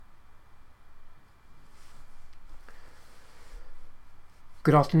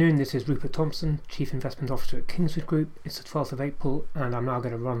Good afternoon, this is Rupert Thompson, Chief Investment Officer at Kingswood Group. It's the 12th of April and I'm now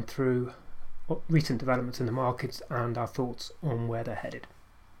going to run through recent developments in the markets and our thoughts on where they're headed.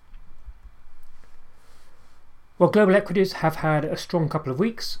 Well, global equities have had a strong couple of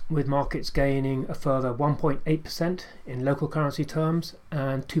weeks, with markets gaining a further 1.8% in local currency terms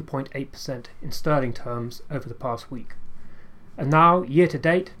and 2.8% in sterling terms over the past week. And now, year to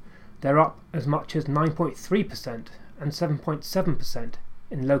date, they're up as much as 9.3% and 7.7%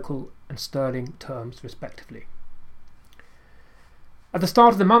 in local and sterling terms respectively. At the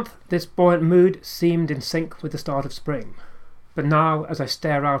start of the month, this buoyant mood seemed in sync with the start of spring. But now, as I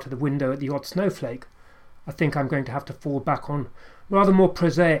stare out of the window at the odd snowflake, I think I'm going to have to fall back on rather more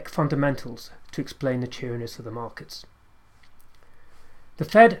prosaic fundamentals to explain the cheeriness of the markets. The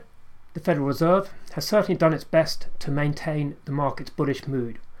Fed, the Federal Reserve, has certainly done its best to maintain the market's bullish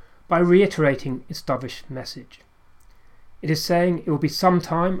mood by reiterating its dovish message. It is saying it will be some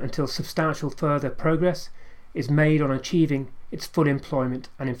time until substantial further progress is made on achieving its full employment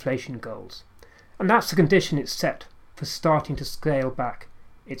and inflation goals, and that's the condition it's set for starting to scale back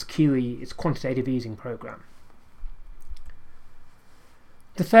its QE, its quantitative easing program.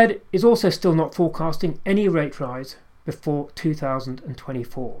 The Fed is also still not forecasting any rate rise before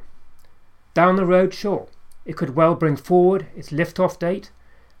 2024. Down the road, sure, it could well bring forward its lift-off date,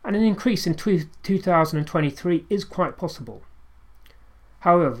 and an increase in 2023 is quite possible.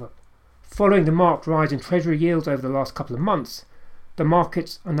 However, following the marked rise in Treasury yields over the last couple of months, the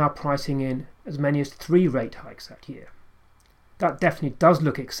markets are now pricing in as many as 3 rate hikes that year. That definitely does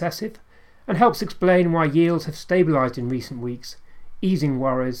look excessive and helps explain why yields have stabilised in recent weeks, easing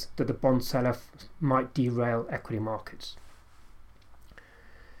worries that the bond seller might derail equity markets.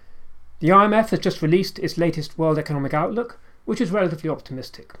 The IMF has just released its latest World Economic Outlook, which is relatively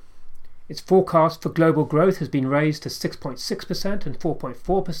optimistic. Its forecast for global growth has been raised to 6.6% and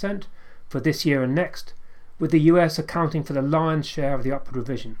 4.4% for this year and next, with the US accounting for the lion's share of the upward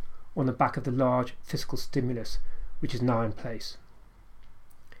revision on the back of the large fiscal stimulus which is now in place.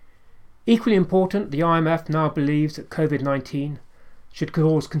 Equally important, the IMF now believes that COVID-19 should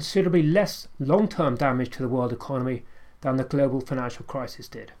cause considerably less long-term damage to the world economy than the global financial crisis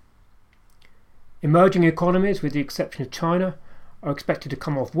did. Emerging economies, with the exception of China, are expected to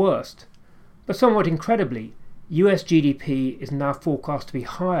come off worst, but somewhat incredibly, US GDP is now forecast to be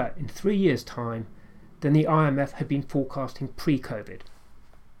higher in 3 years' time than the IMF had been forecasting pre-COVID.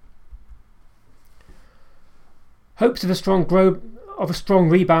 Hopes of a strong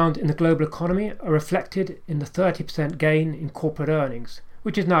rebound in the global economy are reflected in the 30% gain in corporate earnings,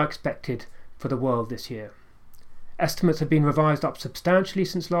 which is now expected for the world this year. Estimates have been revised up substantially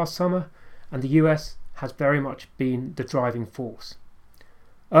since last summer, and the US has very much been the driving force.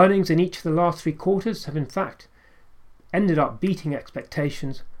 Earnings in each of the last 3 quarters have in fact ended up beating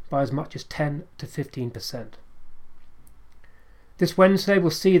expectations by as much as 10 to 15%. This Wednesday will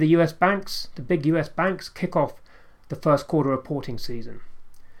see the US banks, the big US banks, kick off the first quarter reporting season.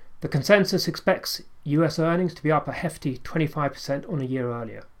 The consensus expects US earnings to be up a hefty 25% on a year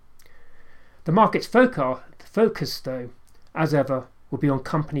earlier. The market's focus, though, as ever, will be on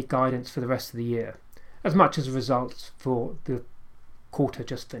company guidance for the rest of the year, as much as the results for the quarter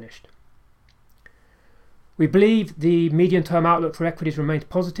just finished. We believe the medium-term outlook for equities remains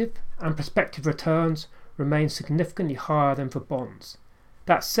positive and prospective returns remain significantly higher than for bonds.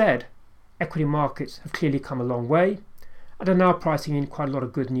 That said, equity markets have clearly come a long way and are now pricing in quite a lot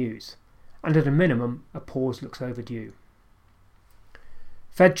of good news, and at a minimum, a pause looks overdue.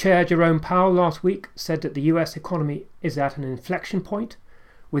 Fed Chair Jerome Powell last week said that the US economy is at an inflection point,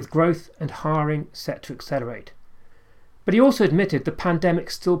 with growth and hiring set to accelerate. But he also admitted the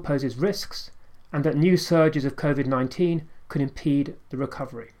pandemic still poses risks and that new surges of COVID-19 could impede the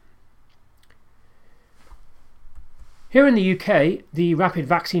recovery. Here in the UK, the rapid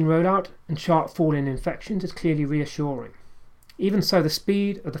vaccine rollout and sharp fall in infections is clearly reassuring. Even so, the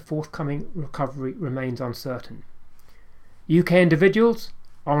speed of the forthcoming recovery remains uncertain. UK individuals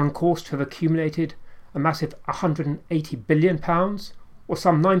are on course to have accumulated a massive £180 billion, or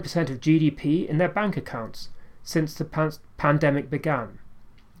some 9% of GDP, in their bank accounts since the pandemic began.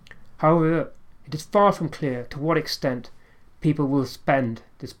 However, it is far from clear to what extent people will spend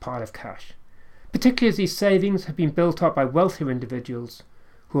this pile of cash, particularly as these savings have been built up by wealthier individuals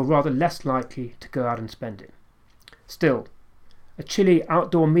who are rather less likely to go out and spend it. Still, a chilly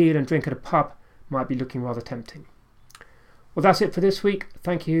outdoor meal and drink at a pub might be looking rather tempting. Well, that's it for this week.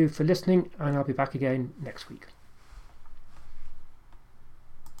 Thank you for listening, and I'll be back again next week.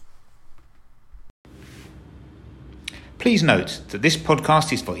 Please note that this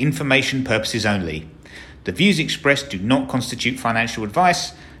podcast is for information purposes only. The views expressed do not constitute financial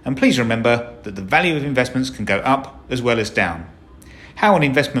advice, and please remember that the value of investments can go up as well as down. How an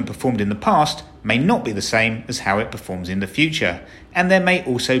investment performed in the past may not be the same as how it performs in the future, and there may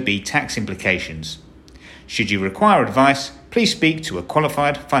also be tax implications. Should you require advice, please speak to a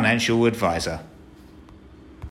qualified financial advisor.